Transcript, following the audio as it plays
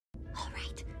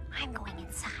I'm going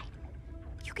inside.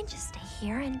 You can just stay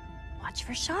here and watch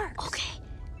for sharks. Okay.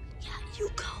 Yeah, you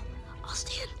go. I'll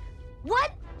stand.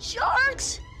 What?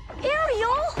 Sharks?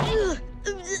 Ariel?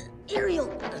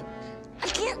 Ariel. I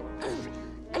can't.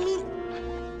 I mean,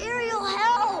 Ariel,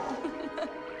 help!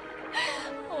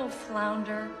 Oh,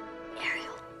 Flounder.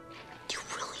 Ariel, do you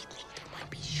really think there might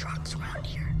be sharks around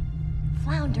here?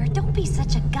 Flounder, don't be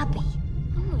such a guppy.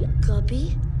 I'm a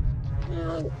guppy. I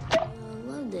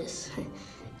love this.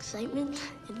 Excitement,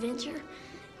 adventure,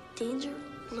 danger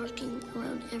lurking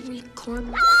around every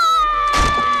corner.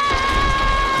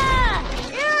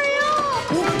 Ariel!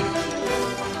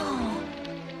 Oh,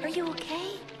 are you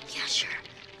okay? Yeah, sure.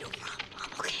 No problem.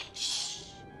 I'm okay. Shh.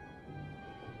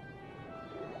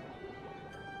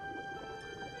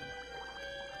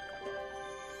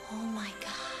 Oh my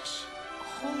gosh.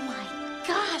 Oh my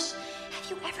gosh. Have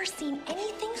you ever seen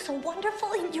anything so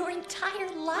wonderful in your entire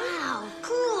life? Wow,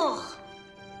 cool.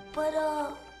 But,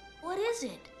 what is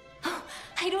it? Oh,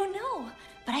 I don't know,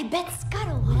 but I bet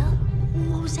Scuttle will.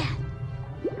 What was that?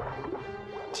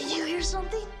 Did you hear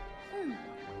something?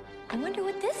 I wonder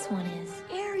what this one is.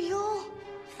 Ariel?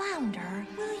 Flounder,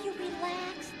 will you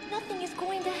relax? Nothing is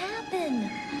going to happen.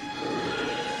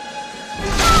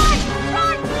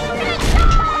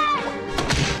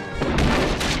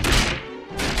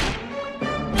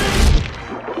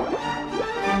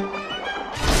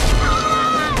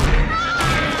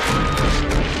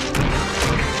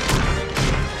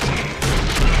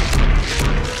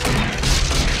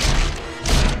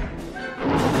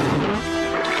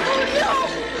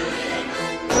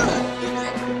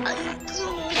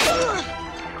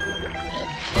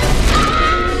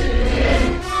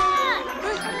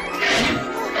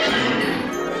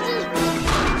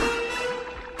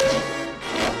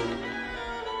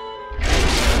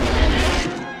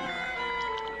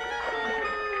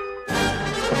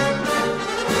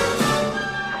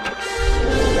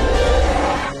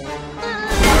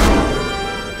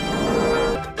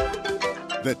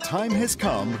 The time has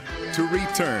come to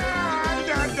return.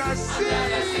 Under the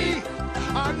sea,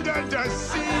 under the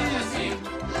sea.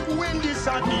 When the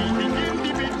sun begins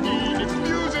to begin, it's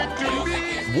music to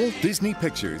me. Walt Disney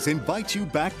Pictures invites you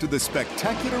back to the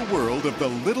spectacular world of The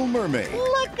Little Mermaid.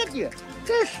 Look at you.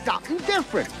 There's something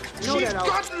different. No, She's no, no.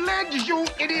 got legs, you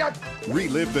idiot.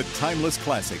 Relive the timeless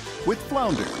classic with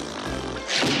Flounder,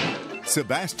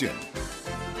 Sebastian,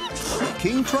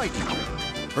 King Triton,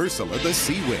 Ursula the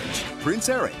Sea Witch, Prince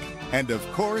Eric, and of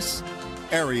course,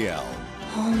 Ariel.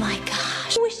 Oh my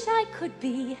gosh. Wish I could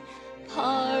be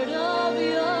part of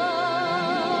your